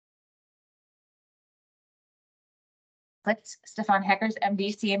conflicts. Stefan Heckers,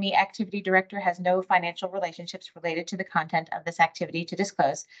 MD, CME Activity Director, has no financial relationships related to the content of this activity to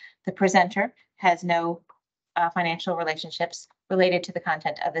disclose. The presenter has no financial relationships related to the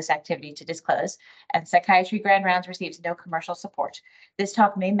content of this activity to disclose, and Psychiatry Grand Rounds receives no commercial support. This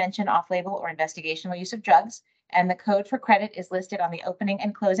talk may mention off-label or investigational use of drugs, and the code for credit is listed on the opening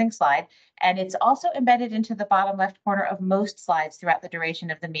and closing slide, and it's also embedded into the bottom left corner of most slides throughout the duration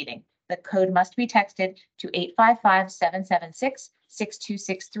of the meeting. The code must be texted to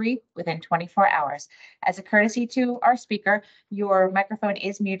 855-776-6263 within 24 hours. As a courtesy to our speaker, your microphone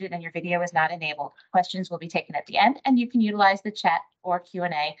is muted and your video is not enabled. Questions will be taken at the end, and you can utilize the chat or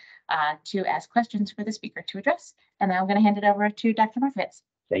Q&A to ask questions for the speaker to address. And now I'm going to hand it over to Dr. Markovitz.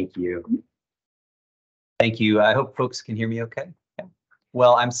 Thank you. Thank you. I hope folks can hear me okay.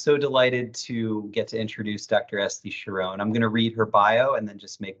 Well, I'm so delighted to get to introduce Dr. Estee Sharon. I'm going to read her bio and then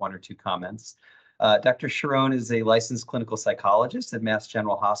just make one or two comments. Dr. Sharon is a licensed clinical psychologist at Mass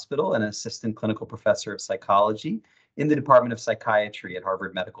General Hospital and an assistant clinical professor of psychology in the Department of Psychiatry at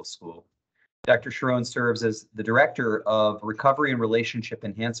Harvard Medical School. Dr. Sharon serves as the director of Recovery and Relationship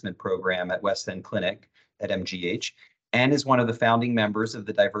Enhancement Program at West End Clinic at MGH and is one of the founding members of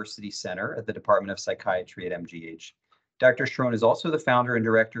the Diversity Center at the Department of Psychiatry at MGH. Dr. Sharon is also the founder and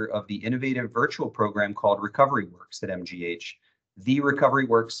director of the innovative virtual program called RecoveryWorks at MGH,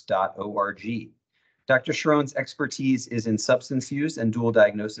 therecoveryworks.org. Dr. Sharon's expertise is in substance use and dual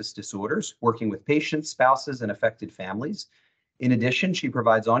diagnosis disorders, working with patients, spouses, and affected families. In addition, she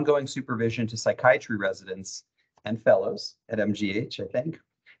provides ongoing supervision to psychiatry residents and fellows at MGH, I think.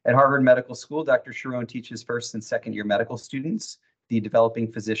 At Harvard Medical School, Dr. Sharon teaches first and second year medical students the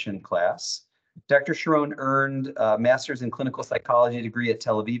developing physician class. Dr. Sharon earned a master's in clinical psychology degree at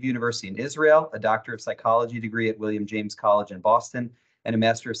Tel Aviv University in Israel, a doctor of psychology degree at William James College in Boston, and a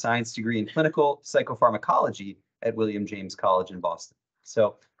master of science degree in clinical psychopharmacology at William James College in Boston.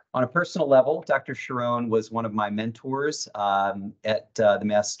 So on a personal level, Dr. Sharon was one of my mentors at the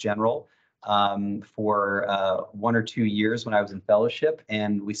Mass General for 1 or 2 years when I was in fellowship,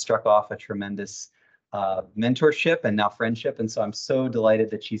 and we struck off a tremendous mentorship and now friendship. And so I'm so delighted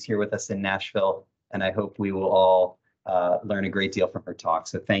that she's here with us in Nashville, and I hope we will all learn a great deal from her talk.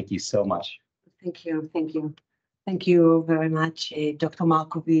 So thank you so much. Thank you. Thank you. Thank you very much, Dr.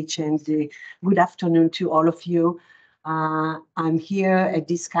 Markovitz, and good afternoon to all of you. I'm here at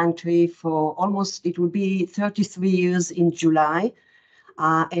this country for almost, it will be 33 years in July.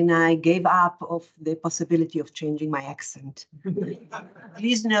 And I gave up of the possibility of changing my accent.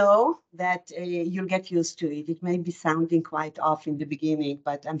 Please know that you'll get used to it. It may be sounding quite off in the beginning,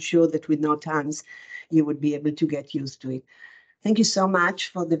 but I'm sure that with no times you would be able to get used to it. Thank you so much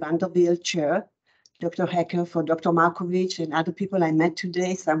for the Vanderbilt chair, Dr. Hecker, for Dr. Markovitz and other people I met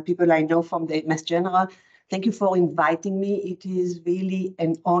today, some people I know from the Mass General. Thank you for inviting me. It is really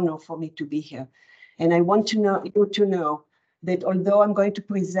an honor for me to be here. And I want you to know that although I'm going to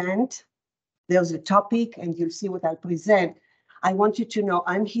present, there's a topic and you'll see what I'll present. I want you to know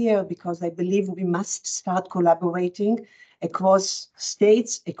I'm here because I believe we must start collaborating across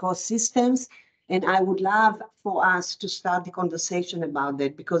states, across systems. And I would love for us to start the conversation about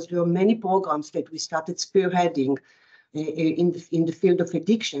that because there are many programs that we started spearheading in the field of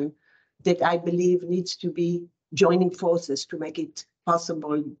addiction that I believe needs to be joining forces to make it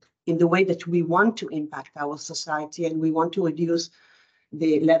possible in the way that we want to impact our society and we want to reduce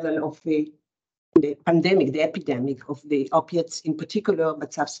the level of the pandemic, the epidemic of the opiates in particular,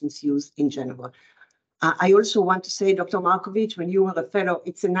 but substance use in general. I also want to say, Dr. Markovitz, when you were a fellow,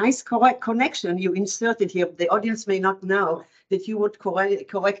 it's a nice connection you inserted here. The audience may not know that you would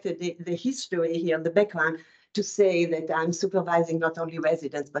correct the history here, the background, to say that I'm supervising not only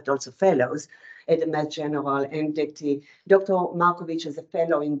residents, but also fellows at the Mass General, and that Dr. Markovitz, as a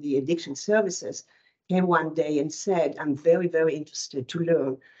fellow in the addiction services, came one day and said, I'm very, very interested to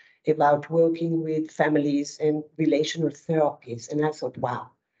learn about working with families and relational therapies. And I thought,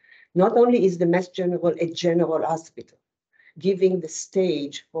 wow, not only is the Mass General a general hospital, giving the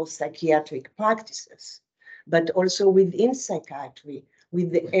stage for psychiatric practices, but also within psychiatry,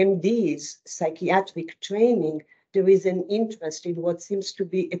 with the MD's psychiatric training, there is an interest in what seems to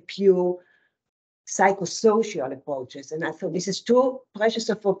be a pure psychosocial approaches. And I thought this is too precious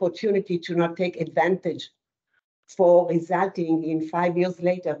of opportunity to not take advantage for resulting in 5 years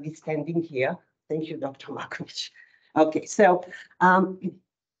later, me standing here. Thank you, Dr. Markovitz. Okay, so I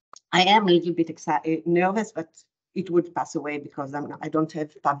am a little bit nervous, but it would pass away because I don't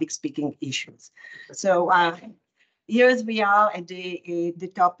have public speaking issues. So here we are at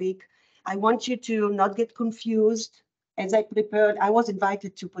the topic. I want you to not get confused. As I prepared, I was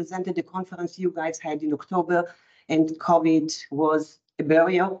invited to present at the conference you guys had in October, and COVID was a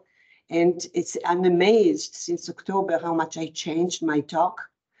barrier. And I'm amazed since October how much I changed my talk.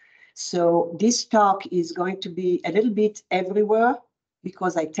 So this talk is going to be a little bit everywhere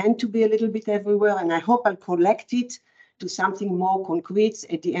because I tend to be a little bit everywhere, and I hope I'll collect it to something more concrete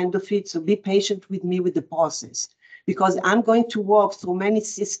at the end of it. So be patient with me with the process, because I'm going to walk through many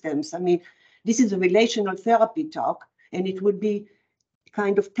systems. I mean, this is a relational therapy talk, and it would be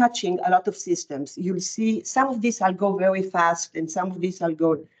kind of touching a lot of systems. You'll see some of this I'll go very fast, and some of this I'll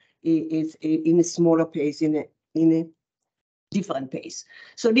go in a smaller pace, in a different pace.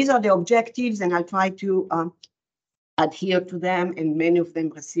 So these are the objectives, and I'll try to adhere to them, and many of them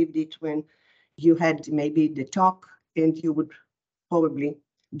received it when you had maybe the talk, and you would probably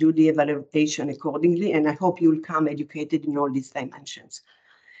do the evaluation accordingly, and I hope you'll come educated in all these dimensions.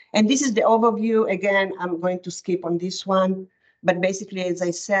 And this is the overview. Again, I'm going to skip on this one, but basically, as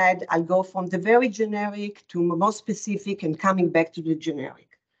I said, I'll go from the very generic to more specific and coming back to the generic.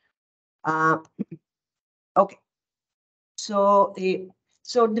 Okay. So,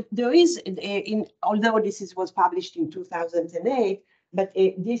 there is, although this was published in 2008, but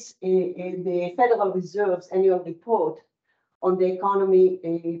the Federal Reserve's annual report on the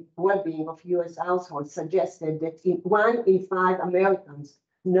economy well-being of U.S. households suggested that 1 in 5 Americans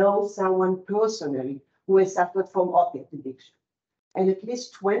know someone personally who has suffered from opiate addiction. And at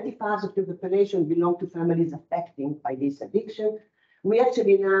least 25% of the population belong to families affected by this addiction. We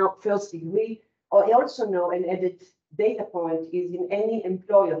actually now, first degree, or I also know an added data point is in any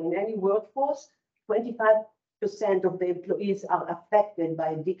employer, in any workforce, 25% of the employees are affected by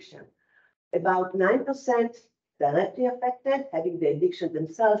addiction. About 9% directly affected, having the addiction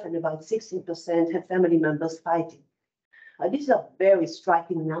themselves, and about 16% have family members fighting. These are very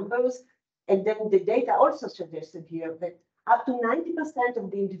striking numbers. And then the data also suggested here that up to 90% of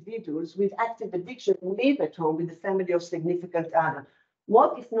the individuals with active addiction live at home with a family or significant other.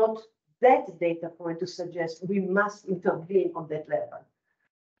 What if not that data point to suggest we must intervene on that level?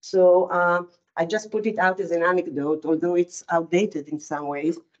 So I just put it out as an anecdote, although it's outdated in some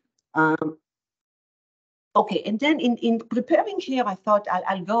ways. Okay, and then in preparing here, I thought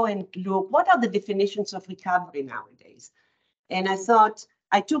I'll go and look, what are the definitions of recovery nowadays? And I thought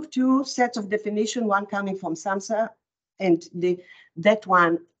I took 2 sets of definition, one coming from SAMHSA, and that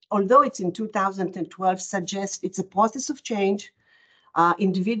one, although it's in 2012, suggests it's a process of change,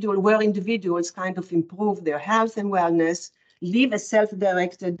 where individuals kind of improve their health and wellness, live a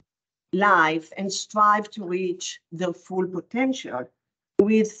self-directed life, and strive to reach their full potential,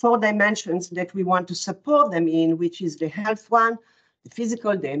 with 4 dimensions that we want to support them in, which is the health one, the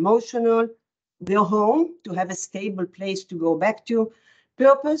physical, the emotional, their home, to have a stable place to go back to,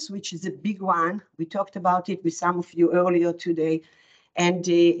 purpose, which is a big one. We talked about it with some of you earlier today, and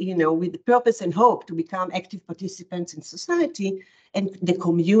with the purpose and hope to become active participants in society, and the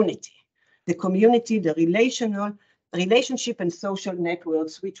community, the relationship and social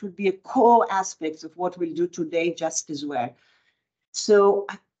networks, which would be a core aspects of what we'll do today just as well. So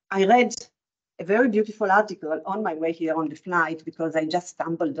I read a very beautiful article on my way here on the flight, because I just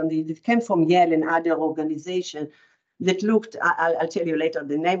stumbled on it. It came from Yale and other organizations that looked, I'll tell you later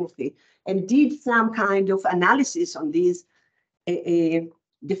the name of it, and did some kind of analysis on these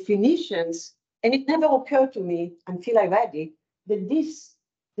definitions. And it never occurred to me until I read it that this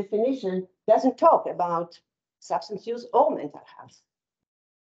definition doesn't talk about substance use or mental health.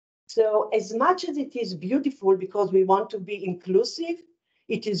 So as much as it is beautiful because we want to be inclusive,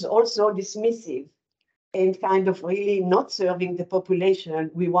 it is also dismissive and kind of really not serving the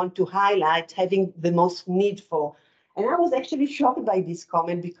population we want to highlight having the most need for. And I was actually shocked by this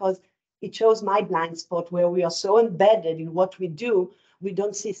comment, because it shows my blind spot, where we are so embedded in what we do, we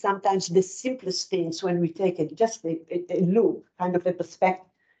don't see sometimes the simplest things when we take just a look, kind of a perspective,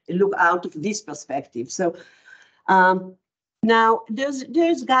 a look out of this perspective. So now there's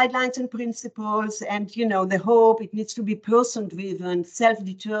guidelines and principles, and the hope, it needs to be person-driven,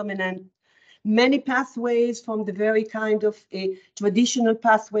 self-determinant, many pathways, from the very kind of a traditional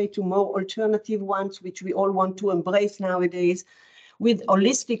pathway to more alternative ones, which we all want to embrace nowadays, with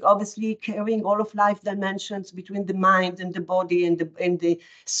holistic, obviously carrying all of life dimensions between the mind and the body, and the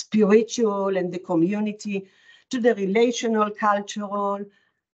spiritual and the community, to the relational, cultural,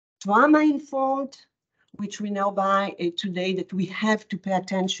 trauma-informed, which we know by today that we have to pay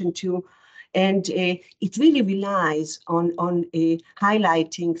attention to. And it really relies on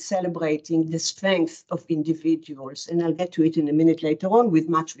highlighting, celebrating the strength of individuals. And I'll get to it in a minute later on, with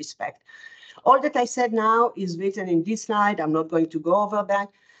much respect. All that I said now is written in this slide. I'm not going to go over that.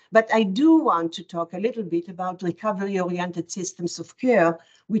 But I do want to talk a little bit about recovery-oriented systems of care,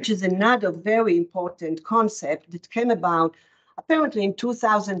 which is another very important concept that came about apparently in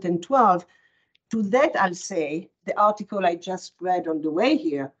 2012. To that, I'll say, the article I just read on the way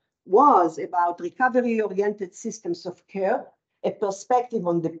here was about recovery-oriented systems of care, a perspective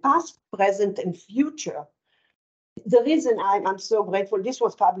on the past, present, and future. The reason I'm so grateful, this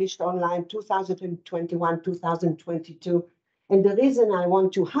was published online 2021, 2022. And the reason I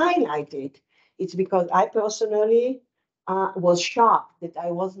want to highlight it is because I personally was shocked that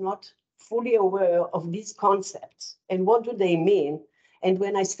I was not fully aware of these concepts and what do they mean. And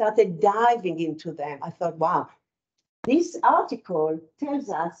when I started diving into them, I thought, wow, this article tells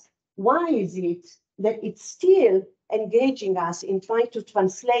us why is it that it's still engaging us in trying to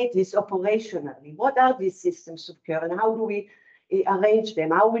translate this operationally. What are these systems of care and how do we arrange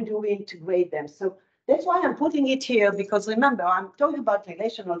them? How do we integrate them? So that's why I'm putting it here, because remember, I'm talking about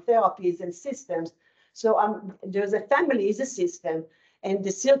relational therapies and systems. So there's a family is a system, and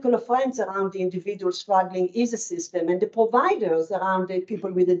the circle of friends around the individual struggling is a system, and the providers around the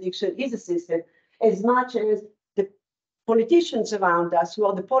people with addiction is a system, as much as the politicians around us who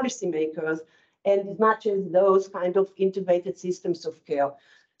are the policymakers, and as much as those kind of integrated systems of care.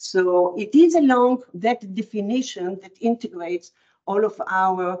 So it is along that definition that integrates all of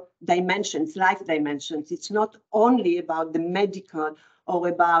our dimensions, life dimensions. It's not only about the medical or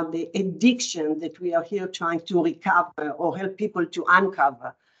about the addiction that we are here trying to recover or help people to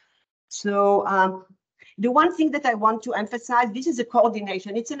uncover. So the one thing that I want to emphasize, this is a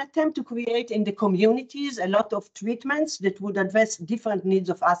coordination. It's an attempt to create in the communities a lot of treatments that would address different needs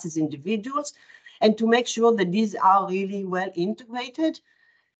of us as individuals, and to make sure that these are really well integrated.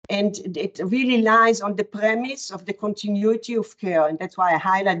 And it really lies on the premise of the continuity of care. And that's why I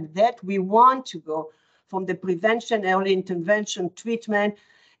highlight that we want to go from the prevention, early intervention, treatment,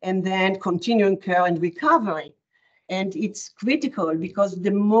 and then continuing care and recovery. And it's critical because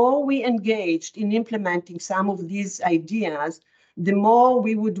the more we engaged in implementing some of these ideas, the more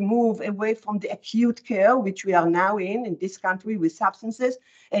we would move away from the acute care, which we are now in this country with substances,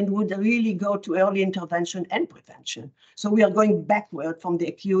 and would really go to early intervention and prevention. So we are going backward from the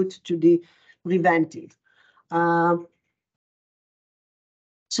acute to the preventive.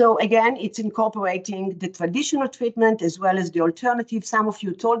 So again, it's incorporating the traditional treatment as well as the alternative. Some of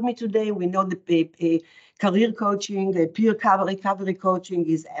you told me today, we know the career coaching, the peer recovery coaching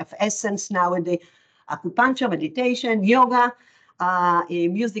is of essence nowadays, acupuncture, meditation, yoga,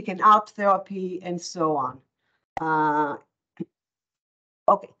 music and art therapy, and so on.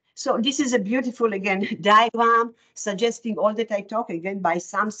 Okay, so this is a beautiful, again, diagram suggesting all that I talk, again, by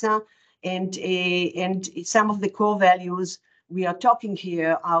SAMHSA, and some of the core values we are talking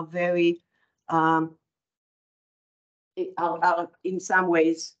here are very, are in some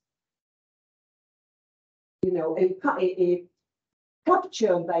ways, you know,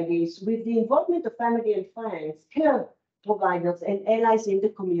 captured by this with the involvement of family and friends, care providers, and allies in the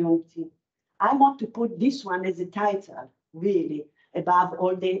community. I want to put this one as a title, really, above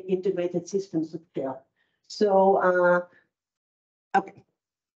all the integrated systems of care. So, okay.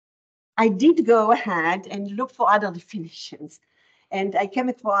 I did go ahead and look for other definitions. And I came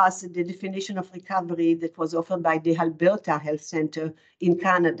across the definition of recovery that was offered by the Alberta Health Center in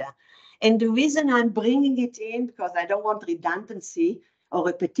Canada. And the reason I'm bringing it in, because I don't want redundancy or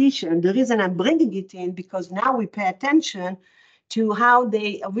repetition, the reason I'm bringing it in, because now we pay attention to how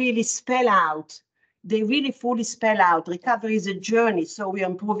they really spell out, they really fully spell out recovery is a journey. So we are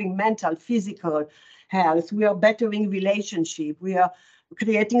improving mental, physical health. We are bettering relationship. We are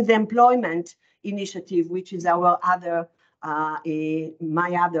creating the employment initiative, which is our other,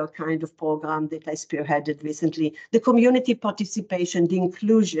 my other kind of program that I spearheaded recently. The community participation, the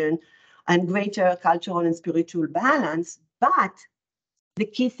inclusion, and greater cultural and spiritual balance. But the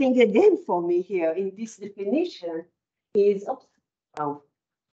key thing again for me here in this definition is,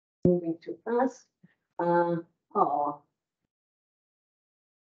 moving too fast.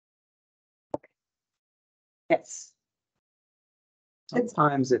 Yes.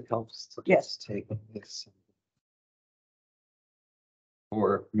 Sometimes it helps to just take this.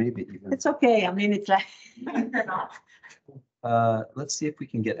 Or maybe even. It's okay. I mean, it's like. Let's see if we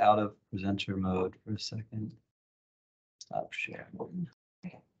can get out of presenter mode for a second. Stop sharing.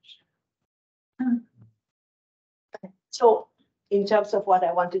 So in terms of what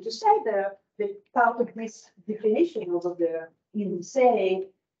I wanted to say there, the part of this definition over there is saying,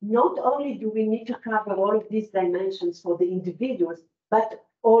 not only do we need to cover all of these dimensions for the individuals, but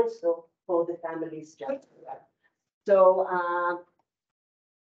also for the families just well. So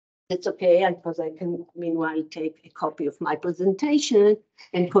It's okay, because I can meanwhile take a copy of my presentation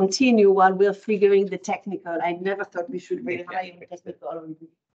and continue while we're figuring the technical. I never thought we should rely on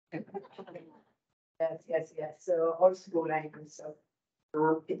technical. Yes. So old school language. So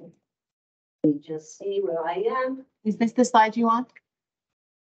let me just see where I am. Is this the slide you want?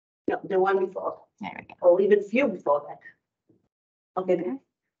 No, the one before, There we go. or even few before that. Okay,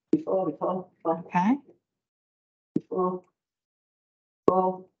 before. Okay. Before.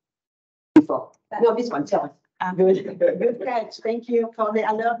 No, this one, sorry. Good. Good catch. Thank you for the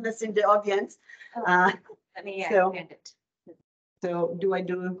alertness in the audience. Let me so- hand it. So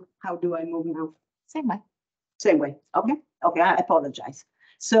how do I move now? Same way. Same way. Okay, I apologize.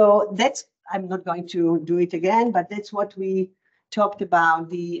 So I'm not going to do it again, but that's what we talked about,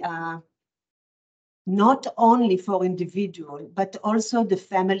 the not only for individual, but also the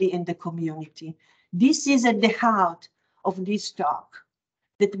family and the community. This is at the heart of this talk,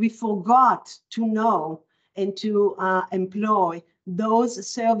 that we forgot to know and to employ those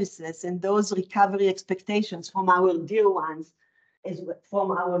services and those recovery expectations from our dear ones, as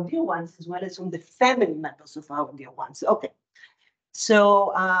well as from the family members of our dear ones. Okay,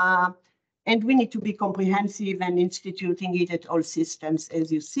 so and we need to be comprehensive and instituting it at all systems,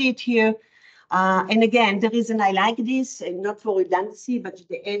 as you see it here. And again, the reason I like this, and not for redundancy, but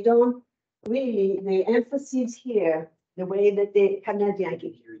the add-on, really the emphasis here, the way that the Canadian. I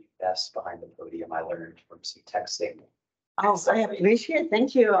can hear you best behind the podium. I learned from some texting. Oh, I appreciate.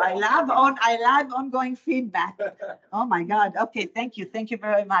 Thank you. I love ongoing feedback. Oh my God. Okay, thank you. Thank you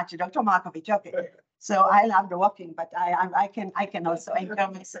very much, Dr. Markovich. Okay, so I love the walking, but I can also enjoy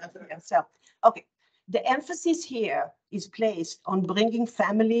myself here. So, okay, the emphasis here is placed on bringing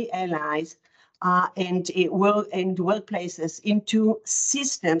family allies and workplaces into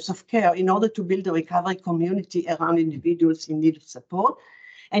systems of care in order to build a recovery community around individuals in need of support,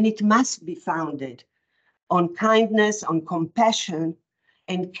 and it must be founded on kindness, on compassion,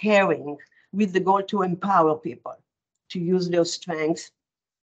 and caring, with the goal to empower people to use their strengths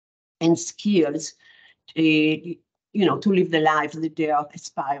and skills, to live the lives that they are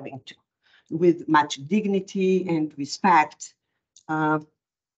aspiring to, with much dignity and respect,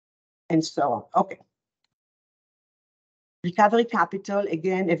 and so on. Okay. Recovery capital,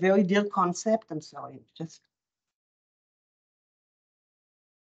 again, a very dear concept. I'm sorry, just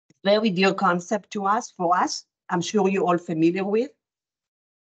very dear concept to us, for us. I'm sure you're all familiar with.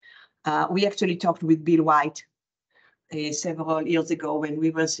 We actually talked with Bill White several years ago when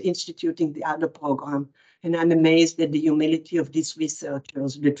we were instituting the other program. And I'm amazed at the humility of these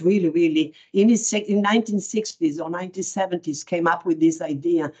researchers that really, in 1960s or 1970s, came up with this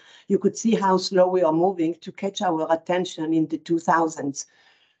idea. You could see how slow we are moving to catch our attention in the 2000s.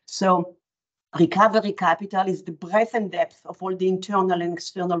 So recovery capital is the breadth and depth of all the internal and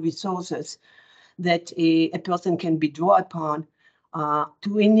external resources that a person can be drawn upon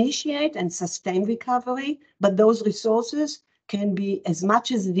to initiate and sustain recovery, but those resources can be as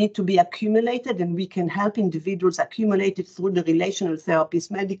much as need to be accumulated, and we can help individuals accumulate it through the relational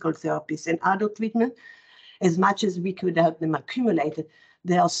therapies, medical therapies, and other treatment. As much as we could help them accumulate it,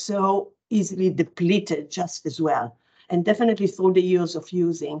 they are so easily depleted just as well, and definitely through the years of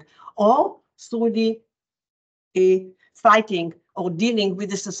using, or through the fighting or dealing with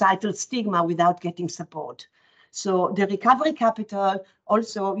the societal stigma without getting support. So the recovery capital,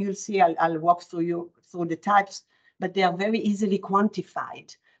 also you'll see, I'll walk through the types, but they are very easily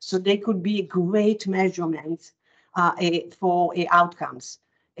quantified. So they could be great measurements for outcomes.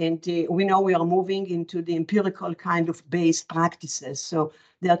 And we know we are moving into the empirical kind of based practices. So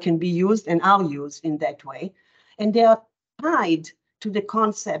they can be used and are used in that way. And they are tied to the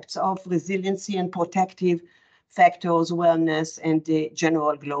concepts of resiliency and protective factors, wellness, and the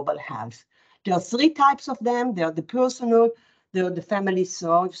general global health. There are three types of them. They are the personal, they are the family,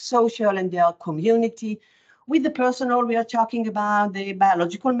 social, and they are community. With the personal, we are talking about the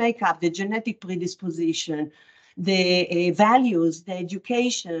biological makeup, the genetic predisposition, the values, the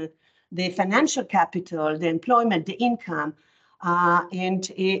education, the financial capital, the employment, the income,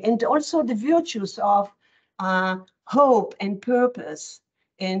 and also the virtues of hope and purpose,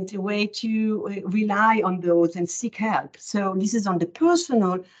 and a way to rely on those and seek help. So this is on the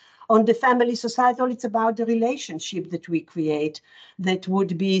personal. On the family, societal, it's about the relationship that we create that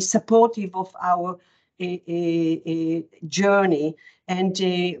would be supportive of our journey, and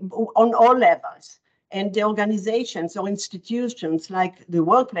on all levels. And the organizations or institutions like the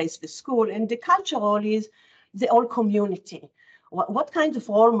workplace, the school, and the cultural is the whole community. What kind of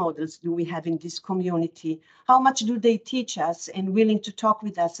role models do we have in this community? How much do they teach us and willing to talk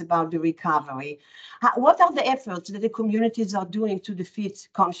with us about the recovery? What are the efforts that the communities are doing to defeat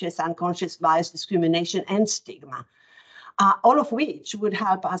conscious, unconscious bias, discrimination, and stigma? All of which would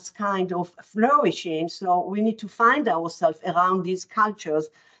help us kind of flourishing. So we need to find ourselves around these cultures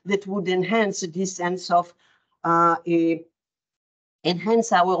that would enhance this sense of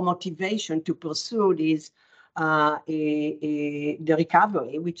enhance our motivation to pursue these the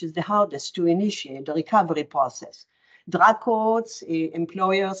recovery, which is the hardest to initiate, the recovery process. Drug courts,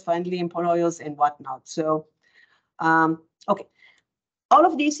 employers, friendly employers, and whatnot. So, okay, all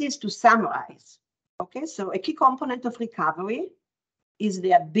of this is to summarize. Okay, so a key component of recovery is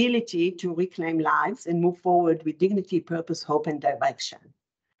the ability to reclaim lives and move forward with dignity, purpose, hope, and direction.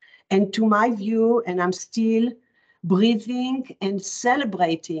 And to my view, and I'm still breathing and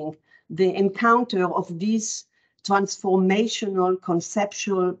celebrating the encounter of this transformational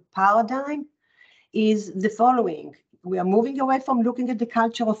conceptual paradigm, is the following. We are moving away from looking at the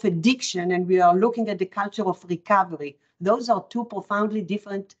culture of addiction and we are looking at the culture of recovery. Those are two profoundly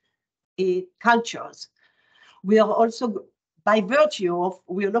different cultures. We are also, by virtue of,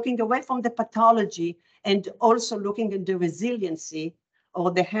 we are looking away from the pathology and also looking at the resiliency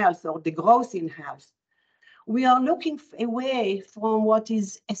or the health or the growth in health. We are looking away from what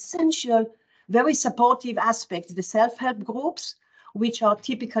is essential, very supportive aspects, the self-help groups, which are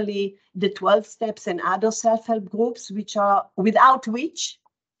typically the 12 steps and other self-help groups, which are without which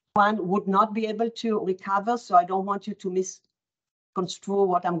one would not be able to recover. So I don't want you to misconstrue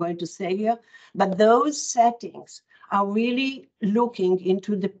what I'm going to say here. But those settings are really looking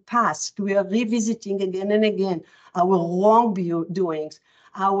into the past. We are revisiting again and again our wrongdoings,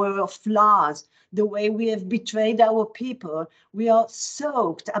 our flaws, the way we have betrayed our people. We are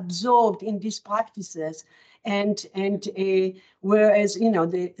soaked, absorbed in these practices, and whereas, you know,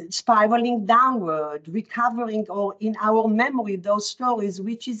 the spiraling downward, recovering or in our memory those stories,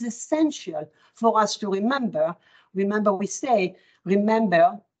 which is essential for us to remember. Remember, we say,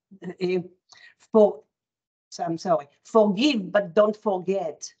 remember, forgive, but don't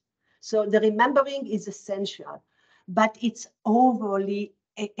forget. So the remembering is essential, but it's overly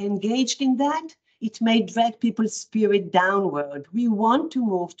engaged in that. It may drag people's spirit downward. We want to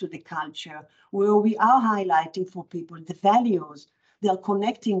move to the culture where we are highlighting for people the values. They're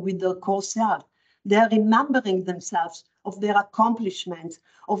connecting with their core self. They're remembering themselves of their accomplishments,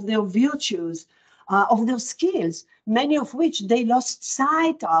 of their virtues, of their skills, many of which they lost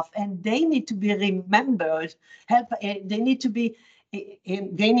sight of, and they need to be remembered. They need to be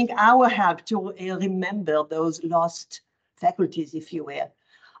gaining our help to remember those lost faculties, if you will.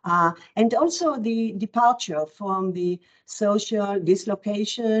 And also the departure from the social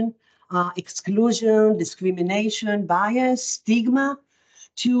dislocation, exclusion, discrimination, bias, stigma,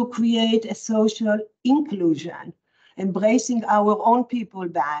 to create a social inclusion, embracing our own people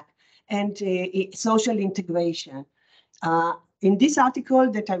back, and social integration. In this article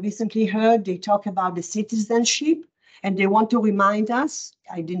that I recently heard, they talk about the citizenship, and they want to remind us,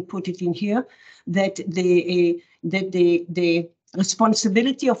 I didn't put it in here, that the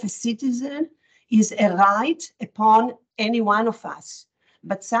responsibility of a citizen is a right upon any one of us.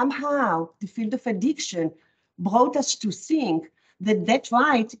 But somehow the field of addiction brought us to think that that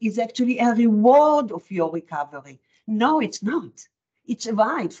right is actually a reward of your recovery. No, it's not. It's a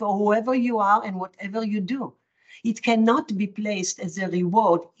right for whoever you are and whatever you do. It cannot be placed as a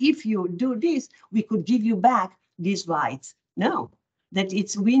reward. If you do this, we could give you back these rights. No,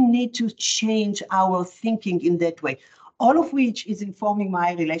 we need to change our thinking in that way. All of which is informing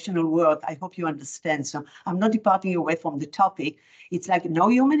my relational work. I hope you understand. So I'm not departing away from the topic. It's like no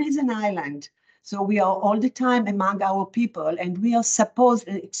human is an island. So we are all the time among our people, and we are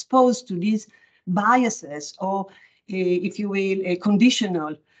exposed to these biases, or if you will,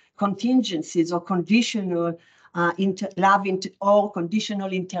 conditional contingencies, or conditional or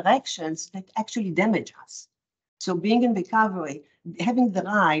conditional interactions that actually damage us. So being in recovery, having the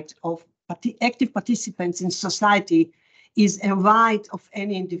right of active participants in society is a right of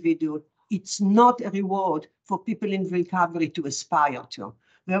any individual. It's not a reward for people in recovery to aspire to.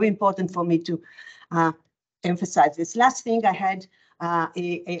 Very important for me to emphasize this. Last thing, I had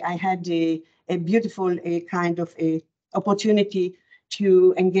a beautiful kind of a opportunity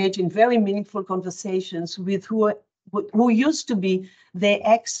to engage in very meaningful conversations with who used to be the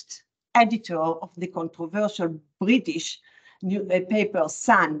ex-editor of the controversial British paper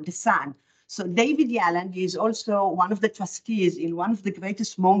The Sun. So David Yalland is also one of the trustees in one of the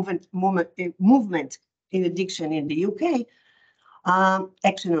greatest movement in addiction in the UK,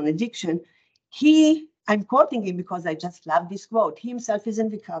 Action on Addiction. He I'm quoting him because I just love this quote. He himself is in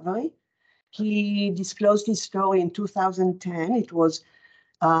recovery. He disclosed his story in 2010. It was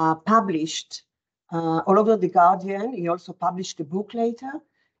published all over The Guardian. He also published a book later.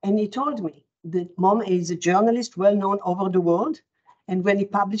 And he told me that mom is a journalist well known over the world. And when he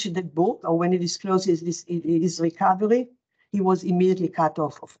published that book, or when he disclosed his recovery, he was immediately cut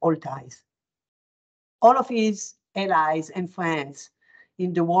off of all ties. All of his allies and friends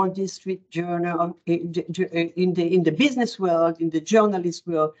in the Wall Street Journal, in the business world, in the journalist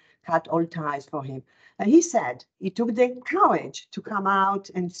world, cut all ties for him. And he said he took the courage to come out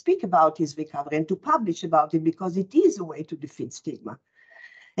and speak about his recovery and to publish about it because it is a way to defeat stigma.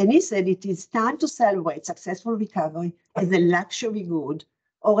 And he said it is time to celebrate successful recovery as a luxury good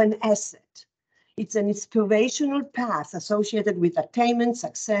or an asset. It's an inspirational path associated with attainment,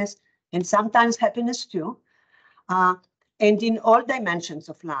 success, and sometimes happiness too. And in all dimensions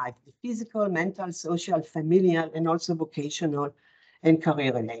of life, the physical, mental, social, familial, and also vocational and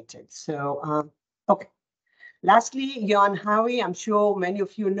career related. So, okay. Lastly, Johan Hari, I'm sure many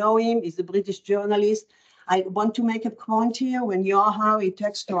of you know him, is a British journalist. I want to make a point here. When Johan Hari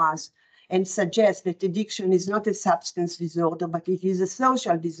texts to us and suggests that addiction is not a substance disorder, but it is a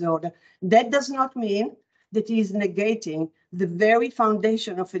social disorder, that does not mean that he is negating the very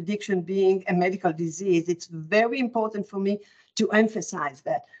foundation of addiction being a medical disease. It's very important for me to emphasize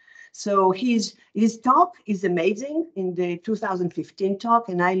that. So his talk is amazing in the 2015 talk,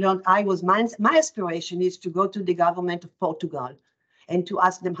 and I learned my aspiration is to go to the government of Portugal and to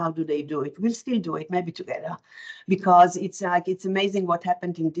ask them how do they do it. We'll still do it, maybe together, because it's amazing what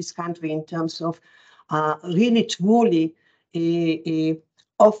happened in this country in terms of really truly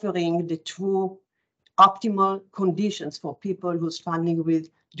offering the true optimal conditions for people who are struggling with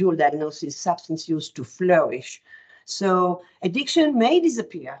dual diagnosis, substance use to flourish. So addiction may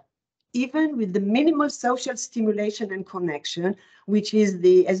disappear, even with the minimal social stimulation and connection, which is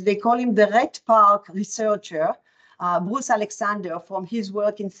the, as they call him, the Red Park researcher, Bruce Alexander, from his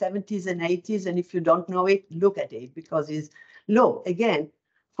work in 70s and 80s. And if you don't know it, look at it, because it's, look, again,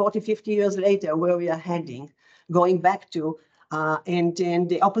 40, 50 years later, where we are heading, going back to, and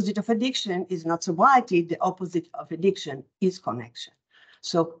the opposite of addiction is not sobriety. The opposite of addiction is connection.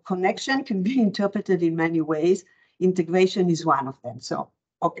 So connection can be interpreted in many ways. Integration is one of them. So,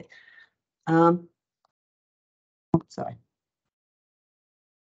 okay. Sorry.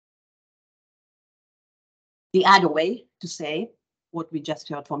 The other way to say what we just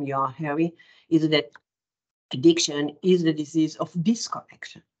heard from Johan Hari is that addiction is the disease of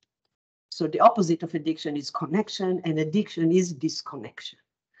disconnection. So the opposite of addiction is connection, and addiction is disconnection.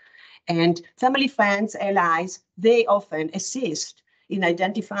 And family, friends, allies, they often assist in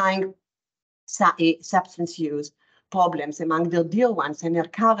identifying substance use problems among their dear ones and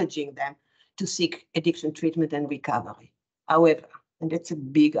encouraging them to seek addiction treatment and recovery. However, and that's a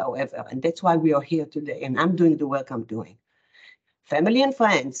big however, and that's why we are here today, and I'm doing the work I'm doing. Family and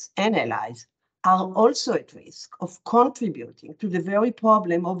friends and allies are also at risk of contributing to the very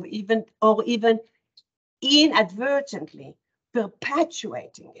problem of even inadvertently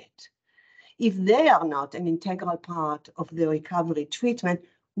perpetuating it if they are not an integral part of the recovery treatment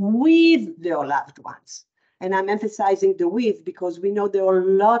with their loved ones. And I'm emphasizing the with because we know there are a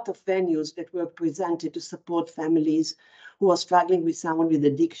lot of venues that were presented to support families who are struggling with someone with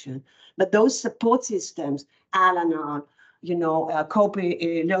addiction. But those support systems, Al-Anon, you know,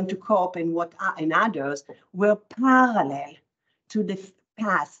 Learn to Cope and others were parallel to the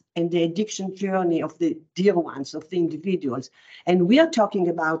path and the addiction journey of the dear ones, of the individuals. And we are talking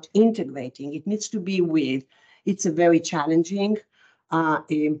about integrating. It needs to be with. It's a very challenging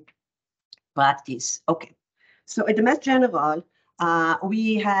practice. Okay. So at the Mass General,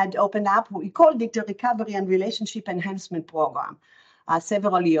 we had opened up, we called it the Recovery and Relationship Enhancement Program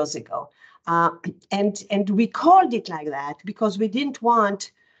several years ago. And we called it like that because we didn't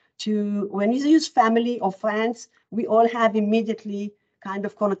want to, when you use family or friends, we all have immediately kind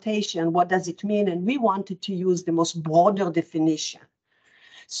of connotation. What does it mean? And we wanted to use the most broader definition.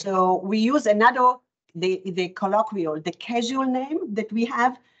 So we use another, the colloquial, the casual name that we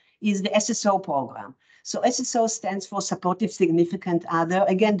have is the SSO program. So SSO stands for Supportive Significant Other.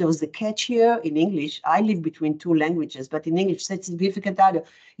 Again, there's the catch here in English. I live between two languages, but in English, significant other,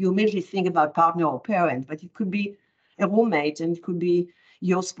 you immediately think about partner or parent, but it could be a roommate and it could be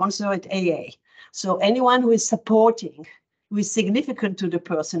your sponsor at AA. So anyone who is supporting, who is significant to the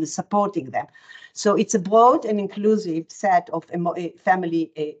person, is supporting them. So it's a broad and inclusive set of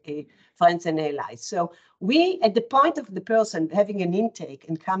family, friends and allies. So we, at the point of the person having an intake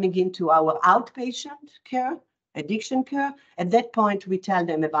and coming into our outpatient care, addiction care. At that point, we tell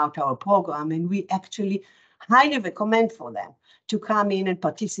them about our program, and we actually highly recommend for them to come in and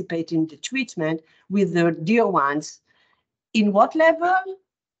participate in the treatment with their dear ones. In what level?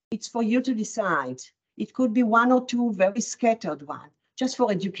 It's for you to decide. It could be one or two very scattered ones, just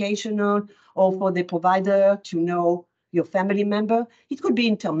for educational or for the provider to know your family member. It could be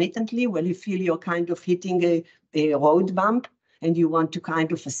intermittently when you feel you're kind of hitting a road bump and you want to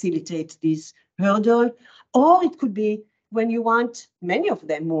kind of facilitate this hurdle. Or it could be when you want many of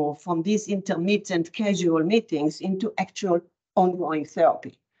them move from these intermittent casual meetings into actual ongoing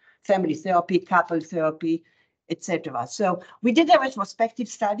therapy, family therapy, couple therapy, etc. So we did a retrospective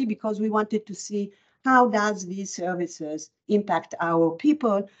study because we wanted to see how does these services impact our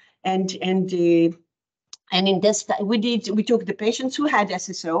people, and in this we took the patients who had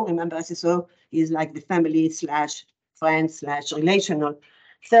SSO. Remember, SSO is like the family / friends / relational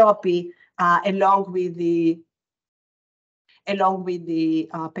therapy, along with the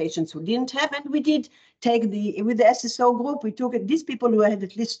patients who didn't have, and we did take with the SSO group. We took these people who had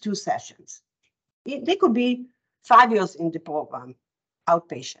at least 2 sessions. They could be 5 years in the program,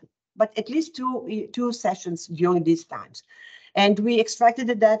 outpatient, but at least two sessions during these times. And we extracted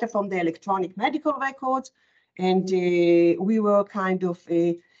the data from the electronic medical records, and we were kind of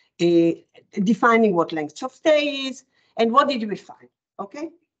defining what length of stay is, and what did we find, okay?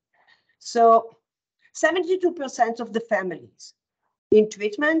 So 72% of the families in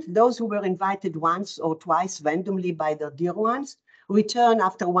treatment, those who were invited once or twice randomly by their dear ones, return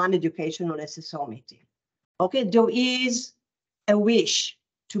after one educational SSO meeting. Okay, there is a wish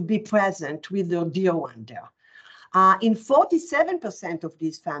to be present with their dear one there. In 47% of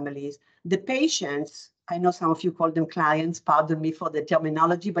these families, the patients, I know some of you call them clients, pardon me for the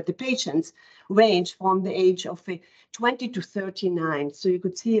terminology, but the patients range from the age of 20 to 39. So you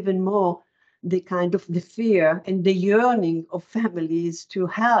could see even more the kind of the fear and the yearning of families to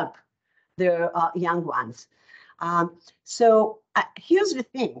help their young ones. Here's the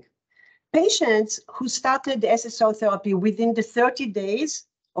thing. Patients who started the SSO therapy within the 30 days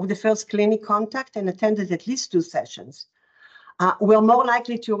of the first clinic contact and attended at least 2 sessions were more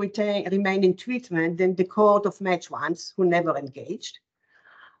likely to remain in treatment than the cohort of match ones who never engaged.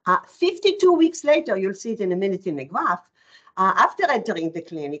 52 weeks later, you'll see it in a minute in the graph, after entering the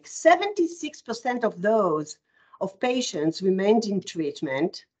clinic, 76% of those patients remained in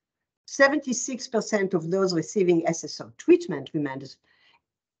treatment. 76% of those receiving SSO treatment remained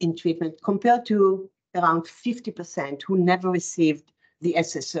in treatment, compared to around 50% who never received the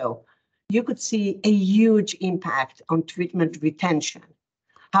SSO. You could see a huge impact on treatment retention.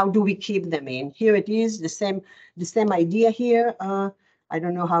 How do we keep them in? Here it is, the same idea here. I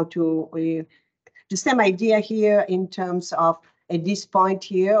don't know how to, the same idea here in terms of at this point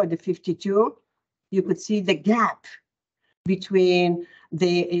here, or the 52, you could see the gap between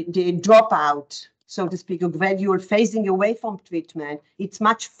the dropout, so to speak, a gradual phasing away from treatment. It's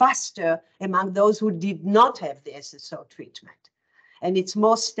much faster among those who did not have the SSO treatment. And it's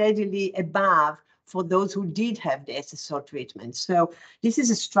more steadily above for those who did have the SSO treatment. So this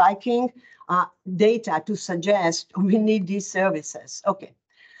is a striking data to suggest we need these services. Okay,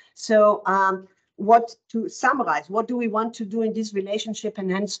 so to summarize, what do we want to do in these relationship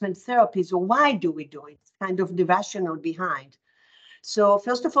enhancement therapies, or why do we do it? Kind of the rationale behind. So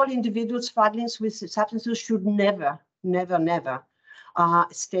first of all, individuals struggling with substances should never be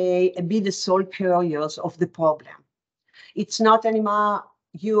the sole carriers of the problem. It's not anymore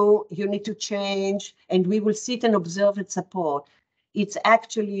you need to change and we will sit and observe and support. It's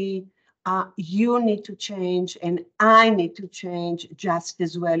actually you need to change and I need to change just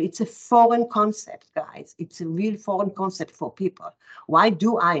as well. It's a foreign concept, guys. It's a real foreign concept for people. Why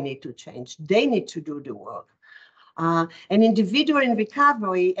do I need to change? They need to do the work. An individual in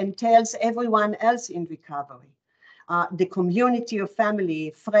recovery entails everyone else in recovery. The community of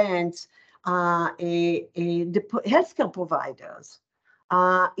family, friends, the healthcare providers,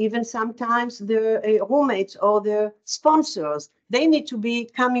 even sometimes their roommates or their sponsors, they need to be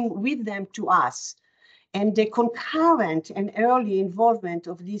coming with them to us. And the concurrent and early involvement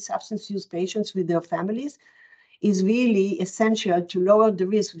of these substance use patients with their families is really essential to lower the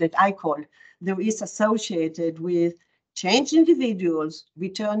risk that I call the risk associated with changed individuals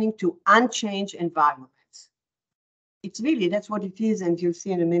returning to unchanged environments. It's really, that's what it is, and you'll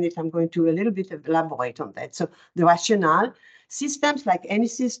see in a minute, I'm going to a little bit elaborate on that. So the rationale, systems like any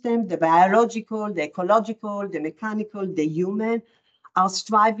system, the biological, the ecological, the mechanical, the human, are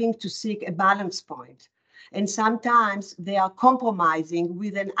striving to seek a balance point. And sometimes they are compromising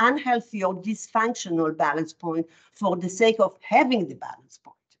with an unhealthy or dysfunctional balance point for the sake of having the balance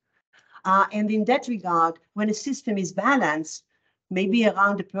point. And in that regard, when a system is balanced, maybe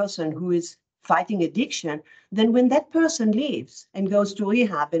around a person who is fighting addiction, then when that person leaves and goes to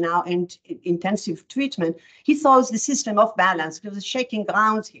rehab and intensive treatment, he throws the system off balance. There's a shaking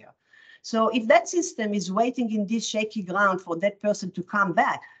ground here. So if that system is waiting in this shaky ground for that person to come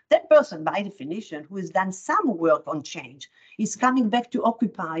back, that person, by definition, who has done some work on change, is coming back to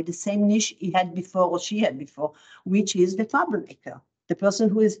occupy the same niche he had before or she had before, which is the troublemaker, the person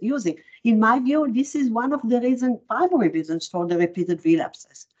who is using. In my view, this is one of the primary reasons for the repeated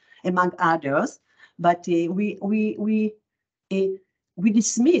relapses, among others. But we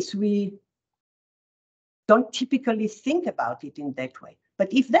dismiss, we don't typically think about it in that way.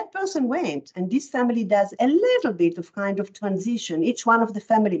 But if that person went and this family does a little bit of kind of transition, each one of the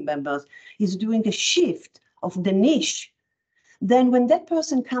family members is doing a shift of the niche, then when that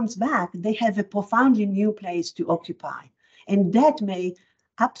person comes back, they have a profoundly new place to occupy. And that may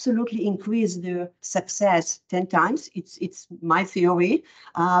absolutely increase their success 10 times. It's my theory,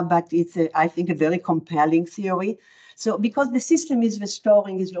 but it's, I think, a very compelling theory. So because the system is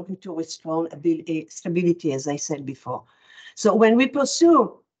looking to restore stability, as I said before. So when we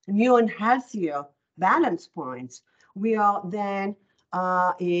pursue new and healthier balance points, we are then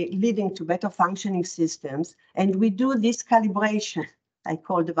leading to better functioning systems. And we do this calibration, I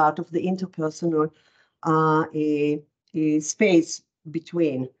called about, of the interpersonal space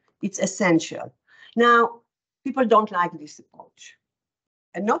between. It's essential. Now, people don't like this approach.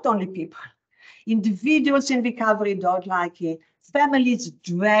 And not only people. Individuals in recovery don't like it. Families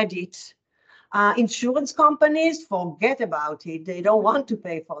dread it. Insurance companies forget about it. They don't want to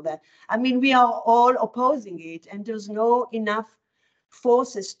pay for that. I mean, we are all opposing it, and there's no enough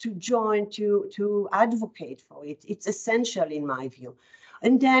forces to join to advocate for it. It's essential in my view.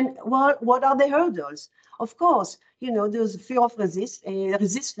 And then, well, what are the hurdles? Of course, you know, there's a fear of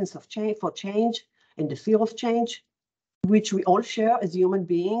resistance of change for change, and the fear of change, which we all share as human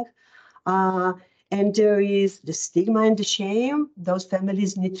beings. And there is the stigma and the shame. Those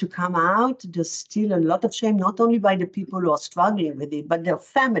families need to come out. There's still a lot of shame, not only by the people who are struggling with it, but their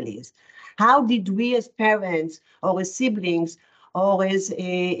families. How did we as parents or as siblings or as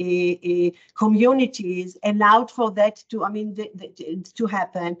communities allowed for that to, to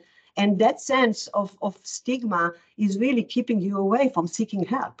happen? And that sense of stigma is really keeping you away from seeking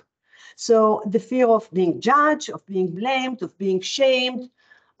help. So the fear of being judged, of being blamed, of being shamed,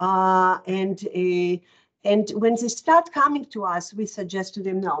 and when they start coming to us, we suggest to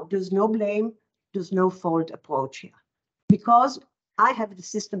them, no, there's no blame, there's no fault approach here. Because I have the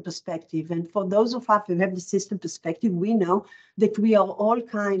system perspective, and for those of us who have the system perspective, we know that we are all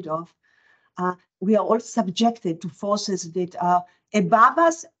we are all subjected to forces that are above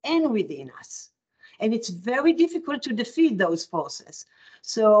us and within us. And it's very difficult to defeat those forces.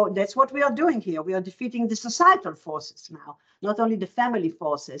 So that's what we are doing here. We are defeating the societal forces now, not only the family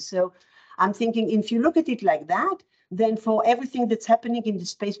forces. So I'm thinking, if you look at it like that, then for everything that's happening in the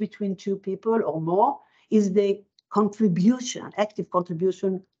space between two people or more is the contribution, active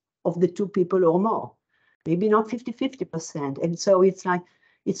contribution of the two people or more. Maybe not 50-50%. And so it's like,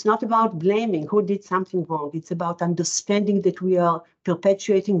 it's not about blaming who did something wrong. It's about understanding that we are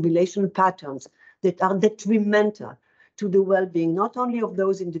perpetuating relational patterns that are detrimental to the well-being, not only of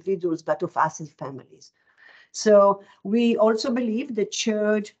those individuals, but of us as families. So we also believe that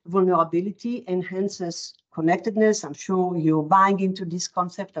shared vulnerability enhances connectedness. I'm sure you're buying into this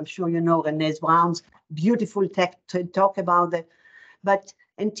concept. I'm sure you know Renee Brown's beautiful talk about that.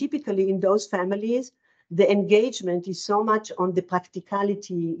 And typically in those families, the engagement is so much on the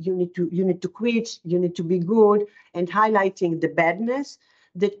practicality. You need to quit, you need to be good, and highlighting the badness,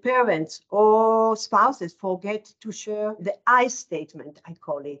 that parents or spouses forget to share the I statement, I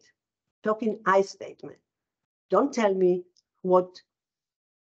call it. Talking I statement. Don't tell me what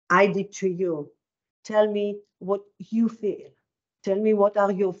I did to you. Tell me what you feel. Tell me what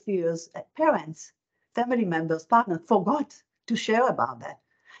are your fears. Parents, family members, partners forgot to share about that.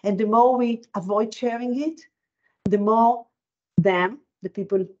 And the more we avoid sharing it, the more them, the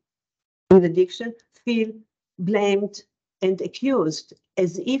people with addiction, feel blamed and accused,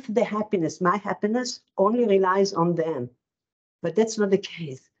 as if the happiness, my happiness, only relies on them. But that's not the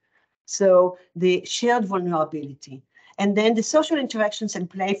case. So the shared vulnerability, and then the social interactions and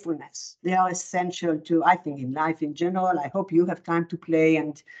playfulness, they are essential to, I think, in life in general. I hope you have time to play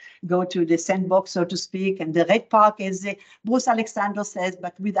and go to the sandbox, so to speak, and the red park, as Bruce Alexander says,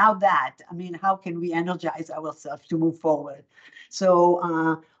 but without that, I mean, how can we energize ourselves to move forward?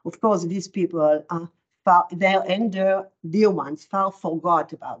 So, of course, these people are their and their dear ones far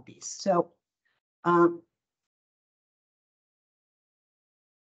forgot about this. So,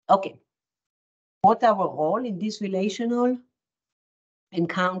 okay, what our role in these relational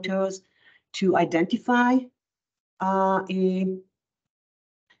encounters to identify a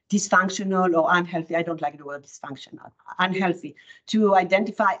dysfunctional or unhealthy, I don't like the word dysfunctional, unhealthy, to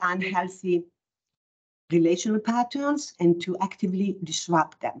identify unhealthy relational patterns and to actively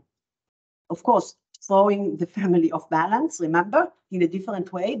disrupt them. Of course, throwing the family off balance, remember, in a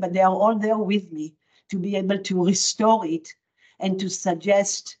different way, but they are all there with me to be able to restore it and to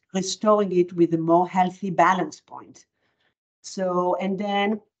suggest restoring it with a more healthy balance point. So, and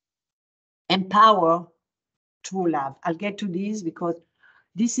then empower true love. I'll get to this because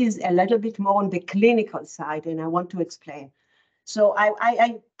this is a little bit more on the clinical side, and I want to explain. So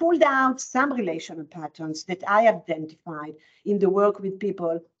I pulled out some relational patterns that I identified in the work with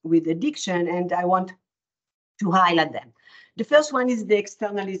people with addiction, and I want to highlight them. The first one is the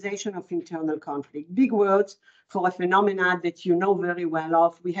externalization of internal conflict. Big words for a phenomenon that you know very well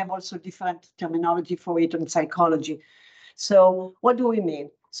of. We have also different terminology for it in psychology. So what do we mean?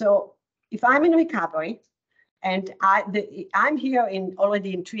 So if I'm in recovery, and I'm here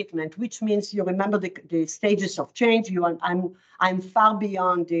already in treatment, which means you remember the stages of change. I'm far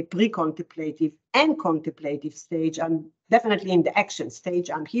beyond the pre-contemplative and contemplative stage. I'm definitely in the action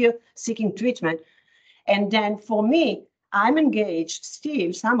stage. I'm here seeking treatment. And then for me, I'm engaged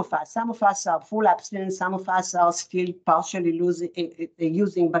still, some of us are full abstinence, some of us are still partially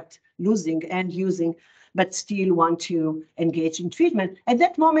using, but still want to engage in treatment. At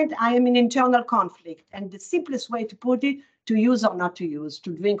that moment, I am in internal conflict. And the simplest way to put it, to use or not to use,